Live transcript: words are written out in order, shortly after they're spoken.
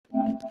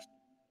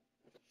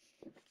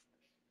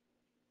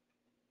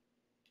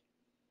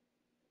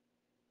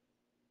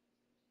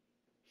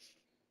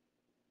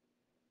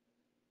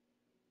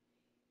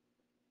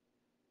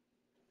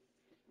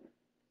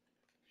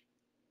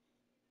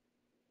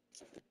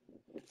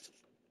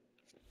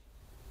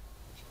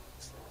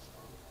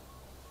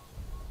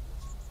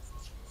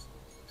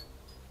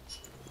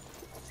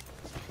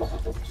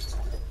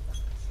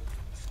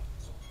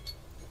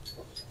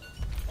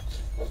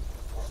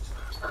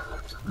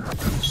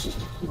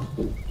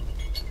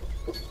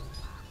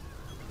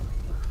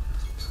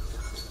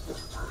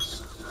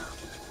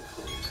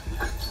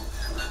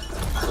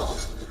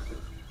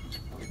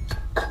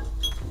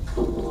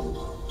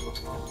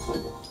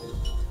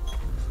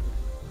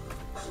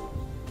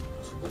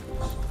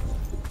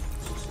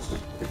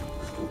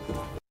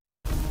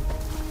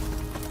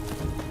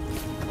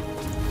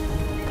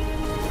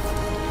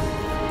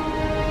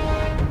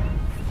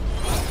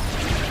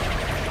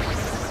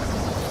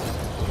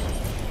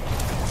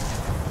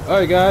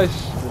Alright guys,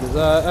 it is,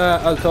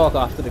 I'll talk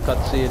after the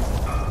cutscene.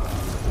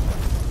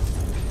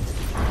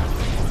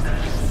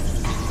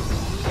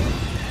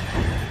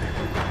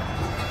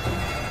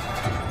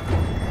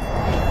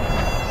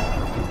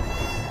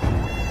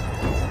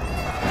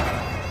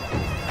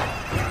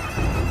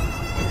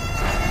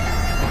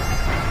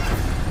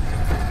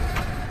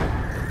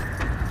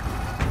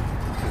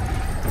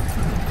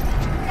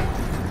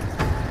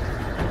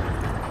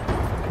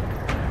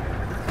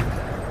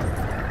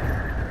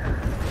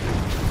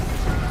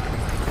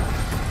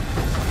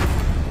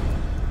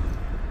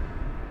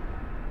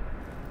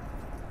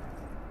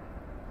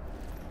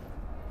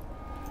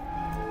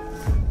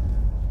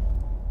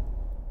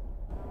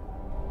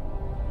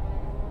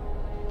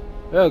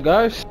 Well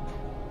guys,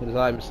 it is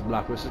I, Mr.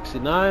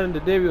 Blackwood69, and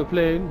today we are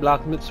playing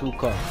Blacksmith's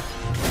Wukong.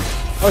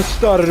 I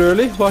started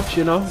early, but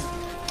you know,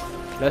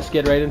 let's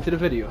get right into the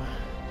video.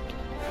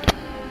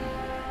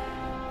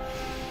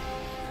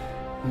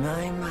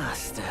 My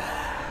master,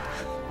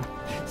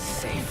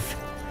 safe.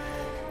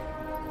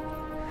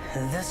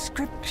 The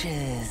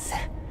scriptures,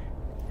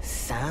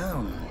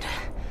 sound.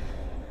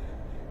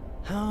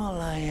 All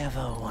I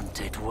ever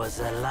wanted was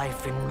a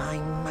life in my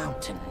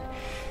mountain,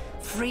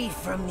 free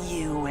from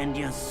you and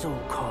your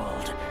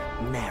so-called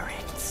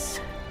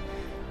merits.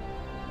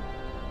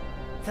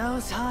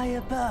 Those high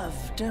above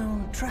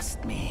don't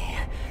trust me.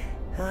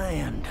 I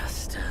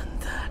understand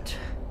that.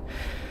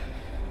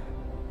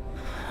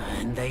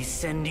 And they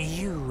send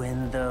you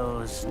and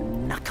those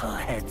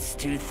knuckleheads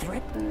to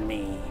threaten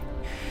me,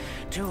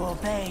 to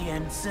obey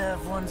and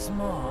serve once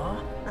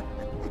more.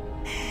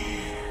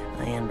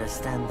 I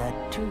understand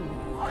that too.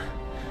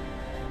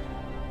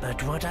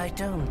 But what I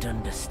don't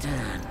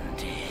understand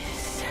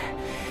is...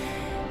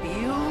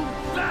 you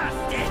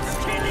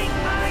bastards killing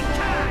my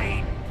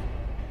kind!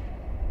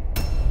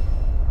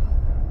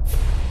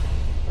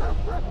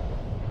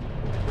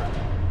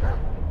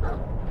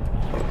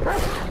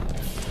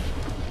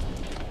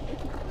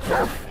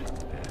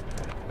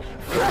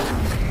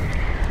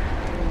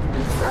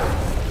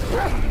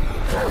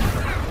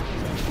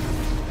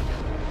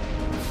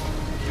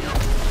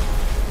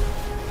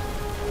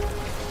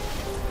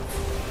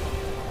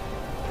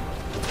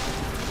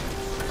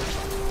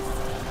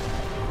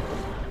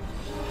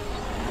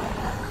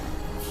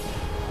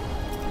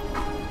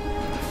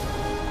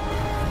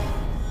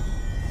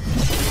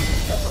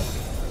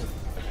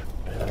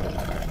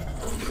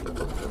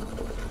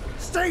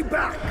 Stay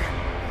back,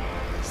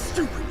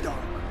 stupid dog.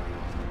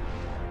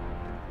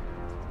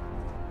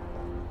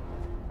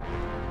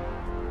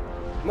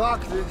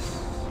 Mark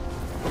this.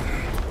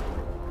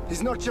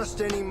 He's not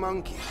just any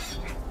monkey.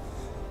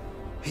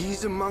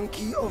 He's a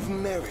monkey of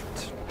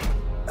merit.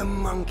 A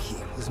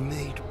monkey was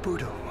made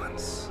Buddha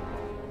once.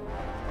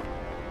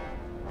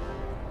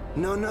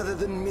 None other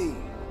than me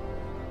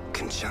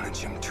can challenge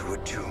him to a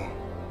duel.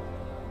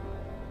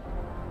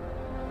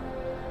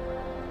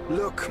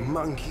 Look,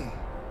 monkey.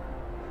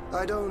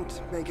 I don't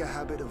make a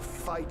habit of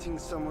fighting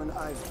someone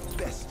I've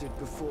bested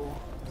before.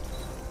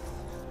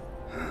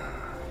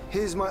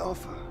 Here's my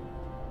offer.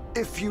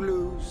 If you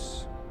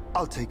lose,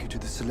 I'll take you to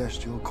the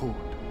Celestial Court.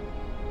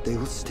 They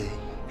will stay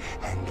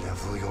and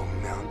level your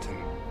mountain.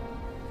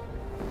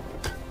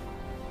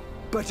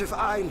 But if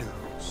I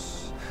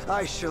lose,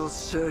 I shall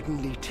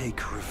certainly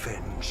take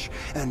revenge,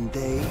 and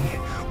they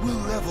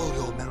will level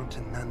your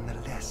mountain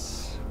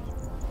nonetheless.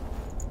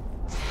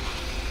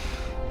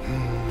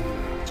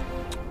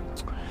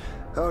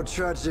 How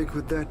tragic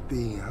would that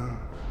be, huh?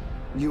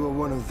 You are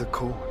one of the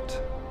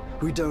court.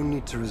 We don't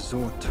need to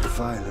resort to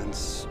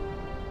violence.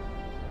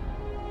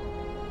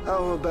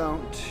 How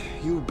about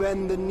you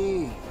bend the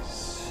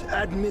knees,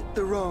 admit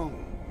the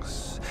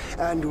wrongs,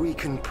 and we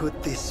can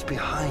put this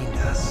behind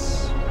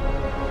us.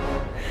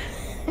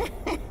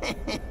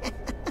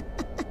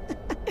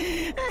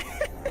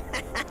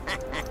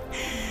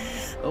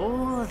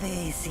 All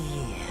these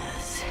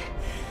years,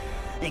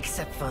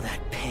 except for that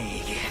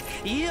pig,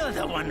 you're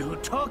the one who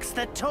talks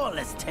the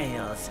tallest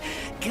tales.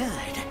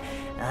 Good,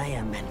 I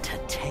am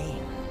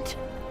entertained.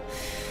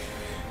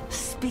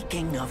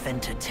 Speaking of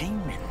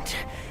entertainment,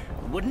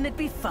 Wouldn't it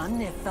be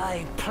fun if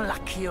I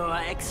pluck your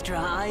extra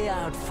eye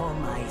out for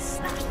my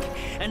snack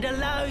and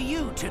allow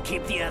you to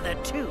keep the other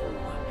two?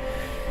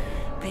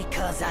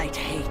 Because I'd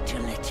hate to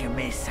let you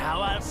miss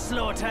how I'll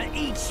slaughter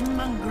each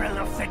mongrel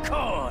of the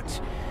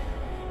court.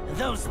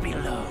 Those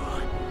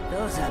below,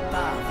 those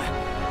above,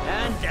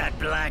 and that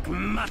black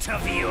mutt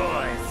of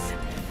yours.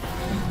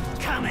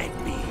 Come at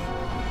me,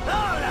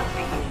 all of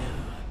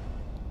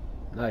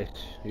you. Nice.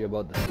 You're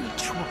about that.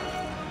 Each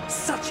one.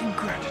 Such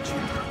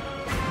ingratitude.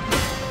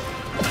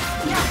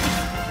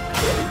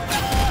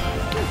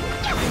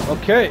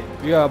 Okay,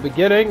 we are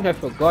beginning. I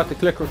forgot to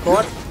click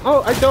record.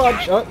 Oh, I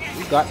dodged. Oh,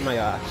 you got my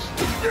ass.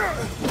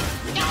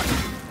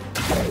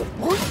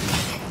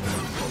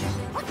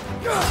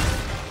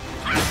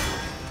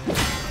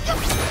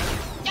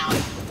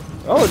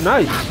 Oh,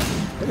 nice.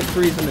 Look at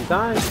freezing the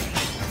time.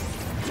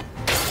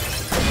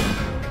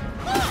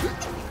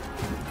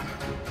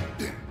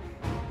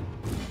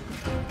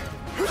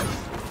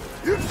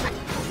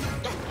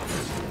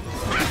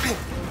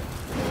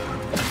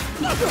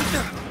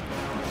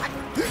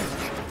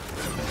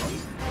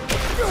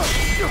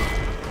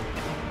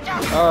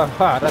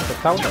 Ha, that's a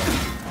counter.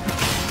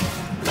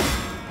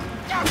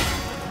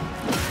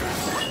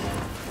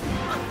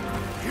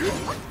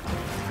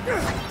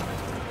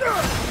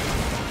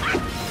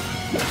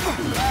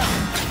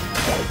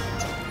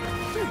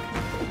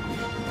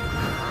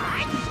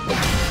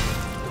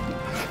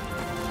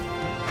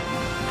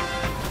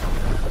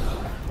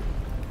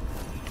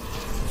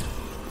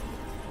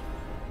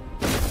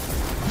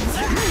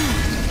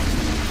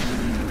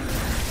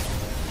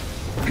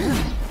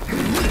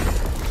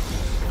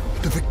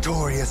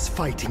 Victorious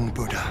fighting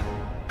Buddha.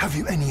 Have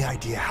you any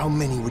idea how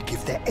many would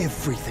give their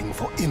everything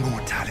for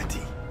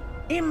immortality?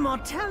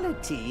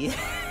 Immortality?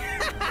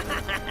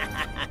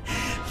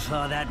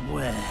 For that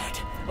word,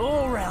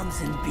 all realms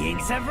and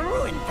beings have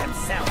ruined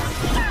themselves.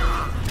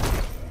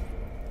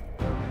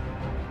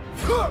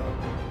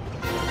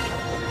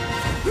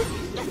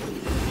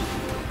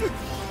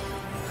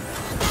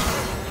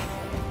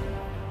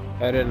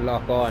 I didn't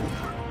lock on.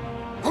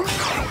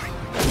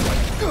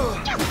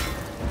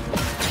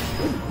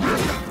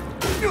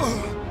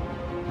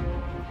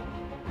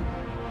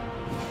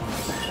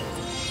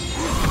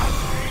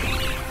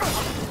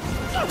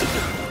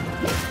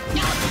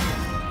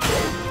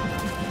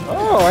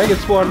 Oh, I get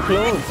spawn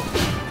clones.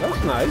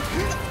 That's nice.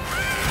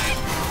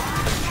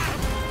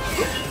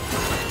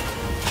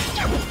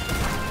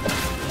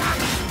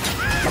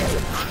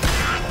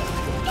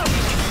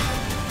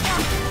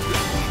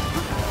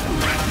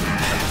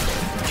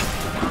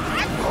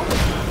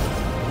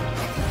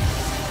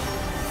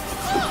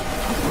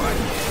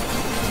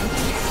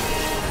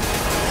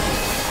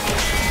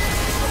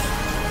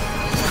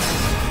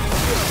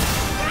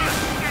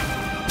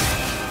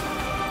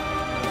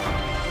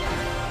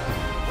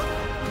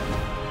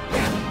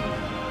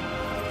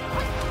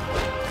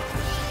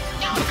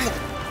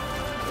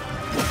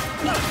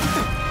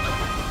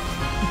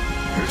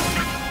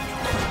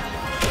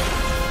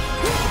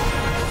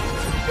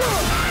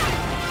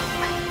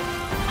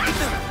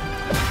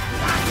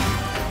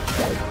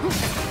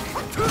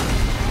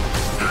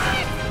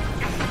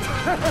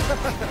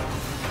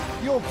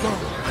 Your bow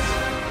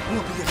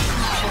will be a treat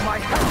for my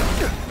hand.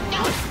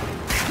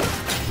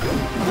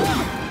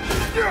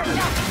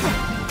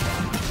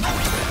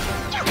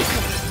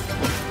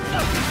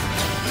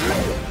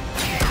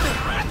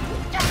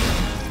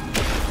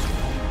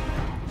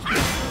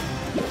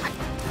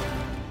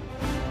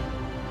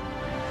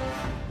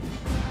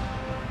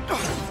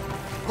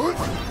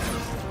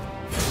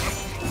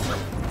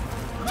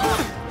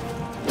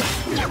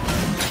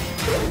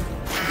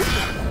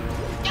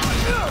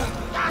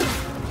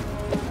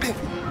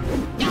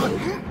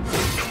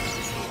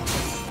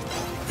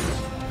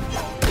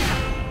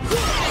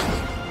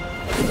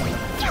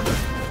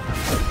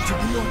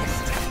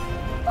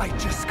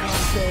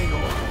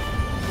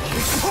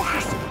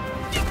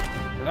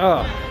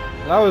 Oh,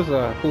 that was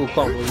a cool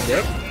combo you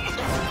did.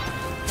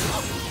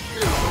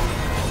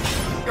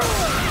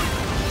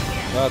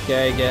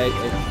 Okay,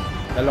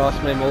 I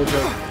lost my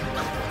mojo.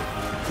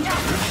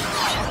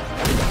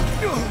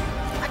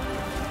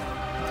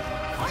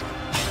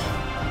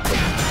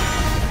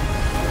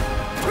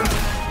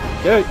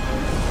 Okay.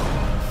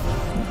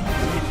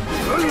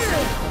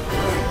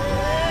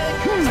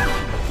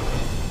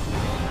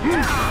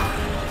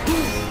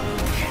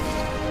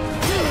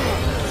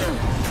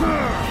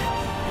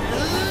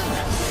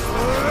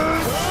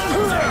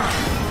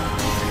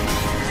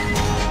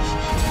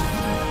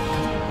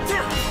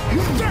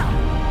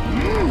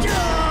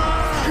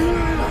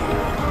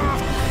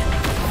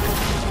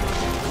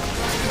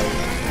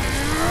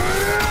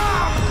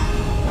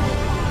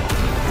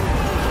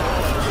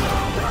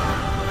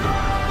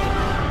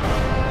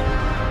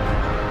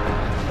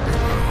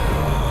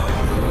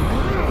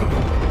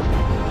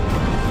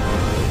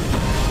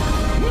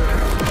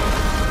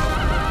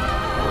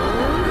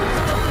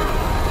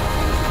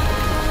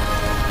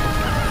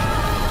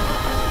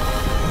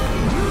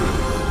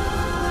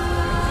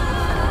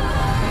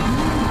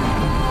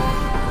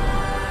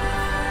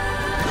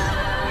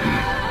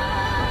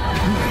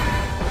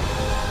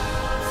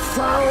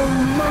 foul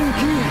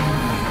monkey!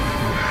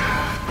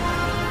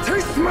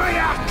 Taste my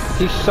axe!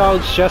 He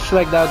sounds just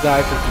like that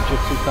guy from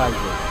Jujutsu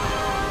Kaisen.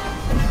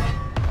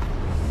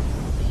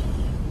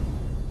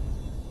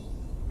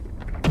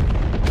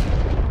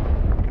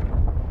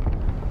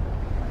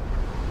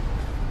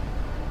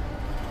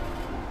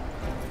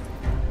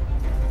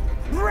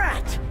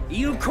 Brat!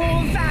 You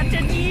call that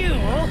a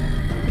duel?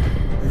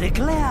 The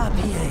glare up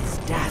here is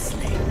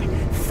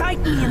dazzling. Fight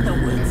me in the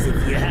woods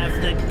if you have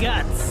the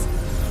guts.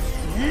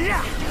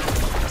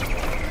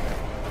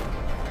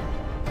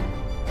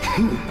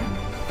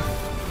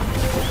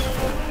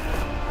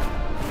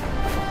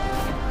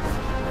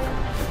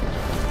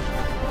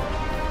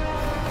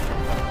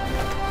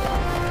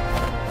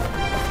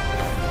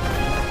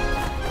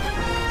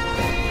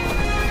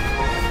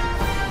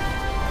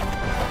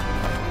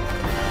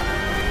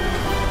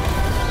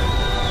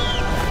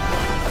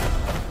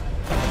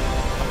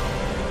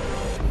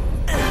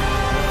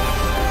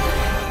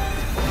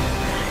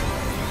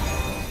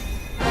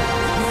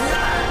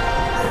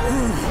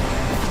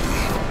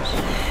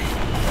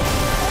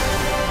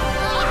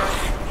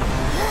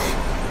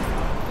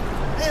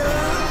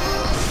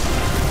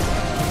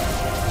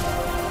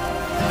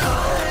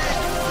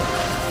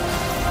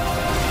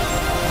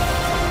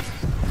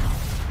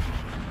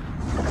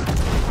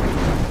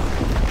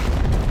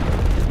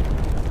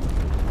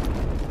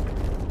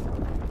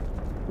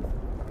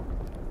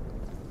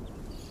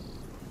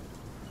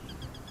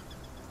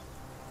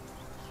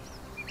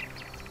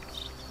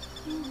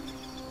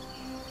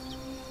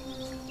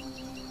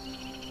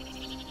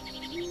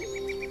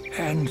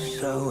 And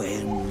so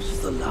ends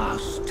the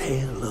last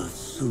tale of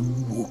Sun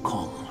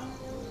Wukong.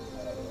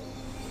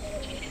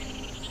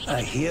 A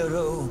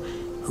hero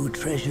who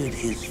treasured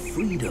his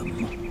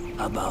freedom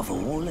above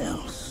all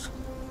else.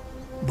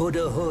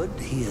 Buddhahood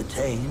he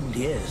attained,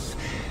 yes,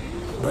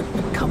 but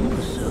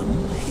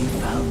cumbersome he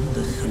found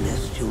the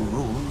celestial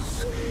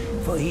rules,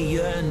 for he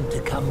yearned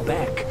to come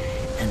back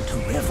and to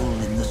revel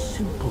in the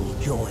simple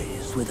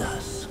joys with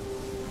us.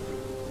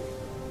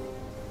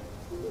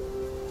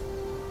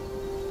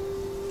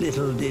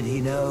 Little did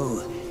he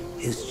know,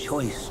 his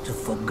choice to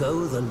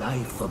forgo the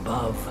life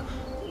above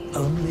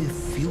only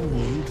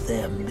fueled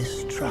their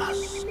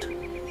mistrust.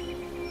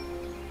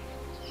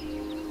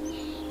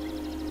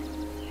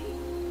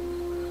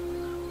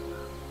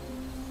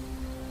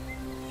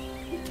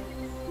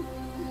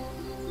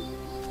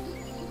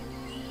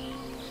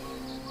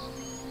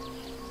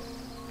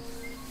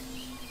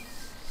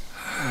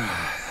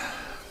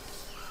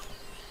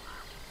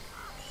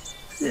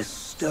 This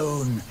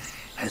stone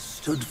has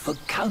stood for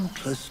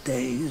countless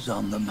days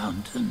on the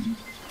mountain.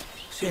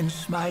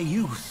 Since my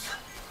youth,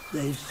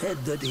 they've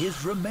said that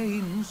his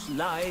remains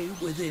lie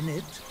within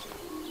it.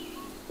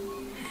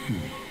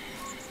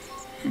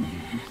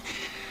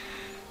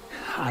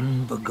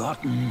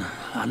 Unbegotten,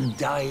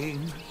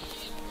 undying,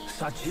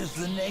 such is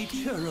the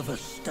nature of a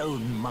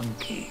stone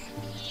monkey.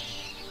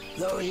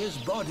 Though his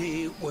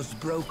body was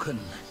broken,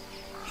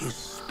 his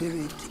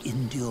spirit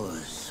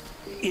endures.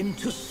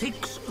 Into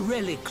 6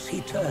 relics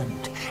he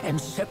turned, and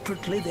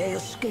separately they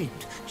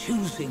escaped,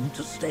 choosing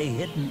to stay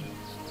hidden.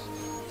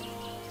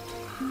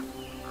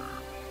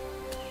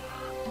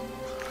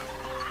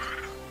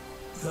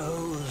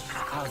 Those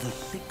are the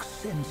 6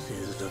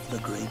 senses of the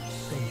great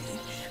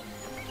sage.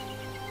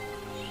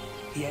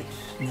 Yet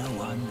no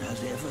one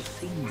has ever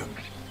seen them,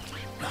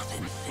 not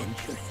in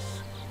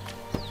centuries.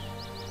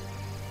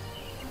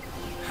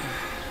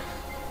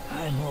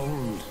 I'm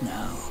old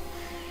now.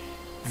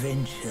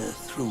 Venture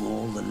through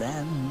all the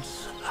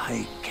lands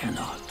I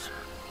cannot.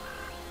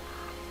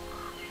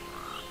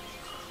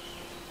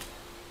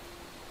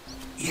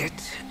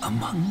 Yet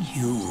among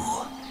you,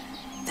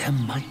 there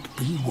might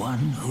be one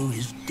who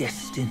is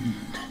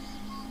destined.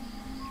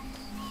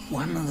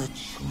 One that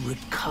shall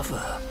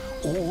recover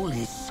all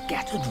his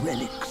scattered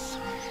relics.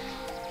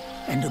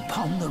 And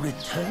upon the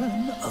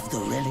return of the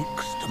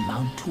relics to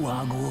Mount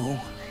Tuaguo,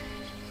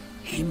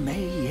 he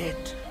may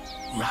yet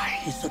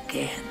rise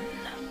again.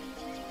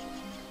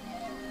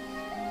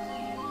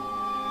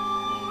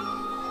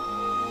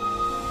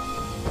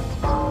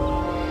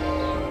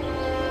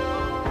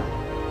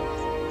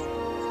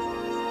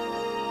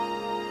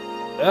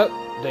 Well,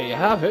 there you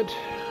have it.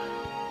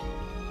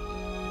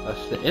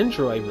 That's the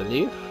intro, I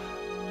believe.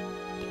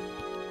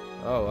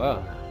 Oh,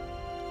 wow.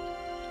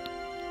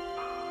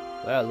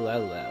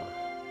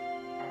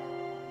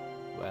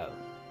 Well.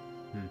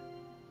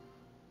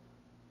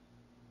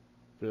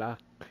 Black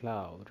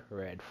cloud,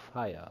 red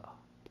fire.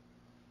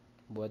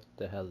 What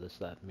the hell does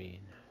that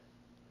mean?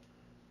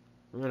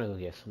 I'm gonna go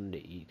get something to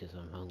eat because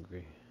I'm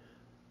hungry.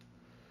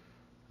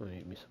 I'm gonna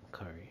eat me some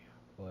curry.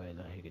 Boy,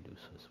 I could do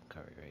some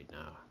curry right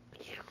now.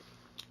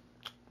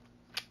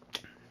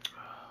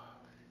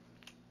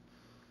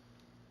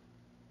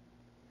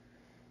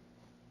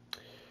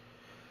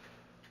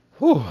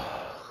 Whew.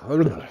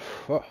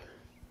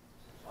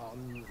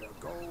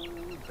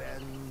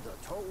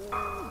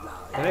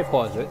 Can I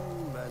pause it?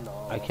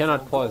 I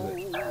cannot pause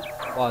it.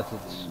 Pause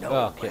it.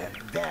 Oh, okay.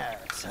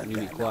 You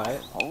be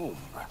quiet. Home.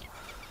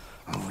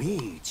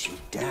 We cheat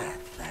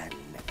death and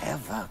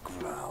ever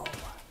grow.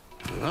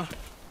 Huh?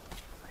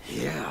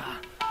 Yeah,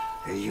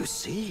 you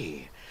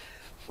see.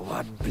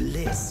 What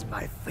bliss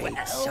my fate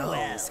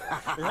shows.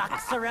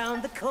 Luck's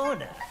around the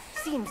corner.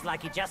 Seems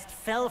like he just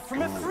fell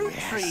from a fruit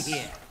tree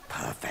here.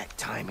 Perfect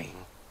timing.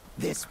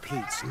 This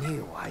peach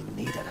knew I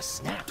needed a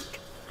snack.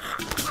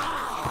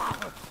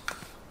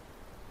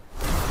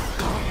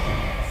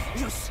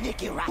 You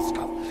sneaky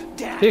rascal!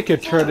 He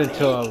could turn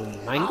into a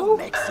mango? I'll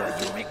make sure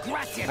you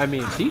regret it. I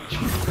mean, peach?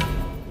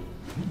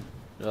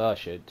 Oh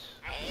shit.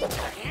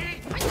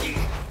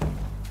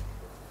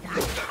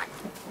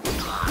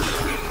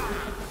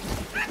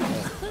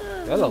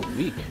 Hello,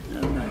 weak.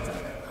 No matter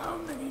how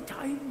many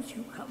times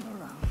you come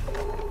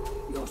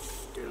around, you're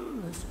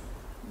still as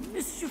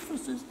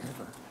mischievous as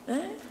ever,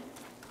 eh?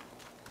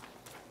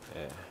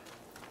 Yeah.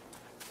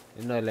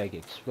 And I like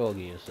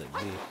explosions like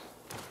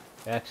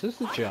this. Access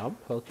the jump,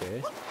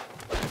 okay.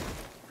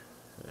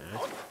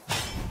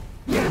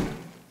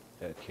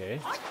 Okay.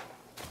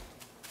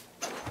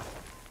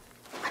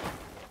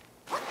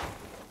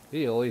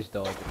 He always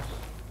dodges.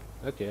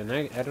 Okay, and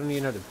I don't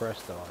even have to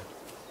press dodge.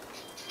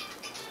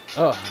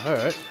 Oh,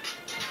 alright.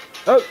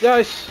 Oh,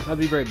 guys, I'll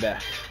be right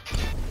back.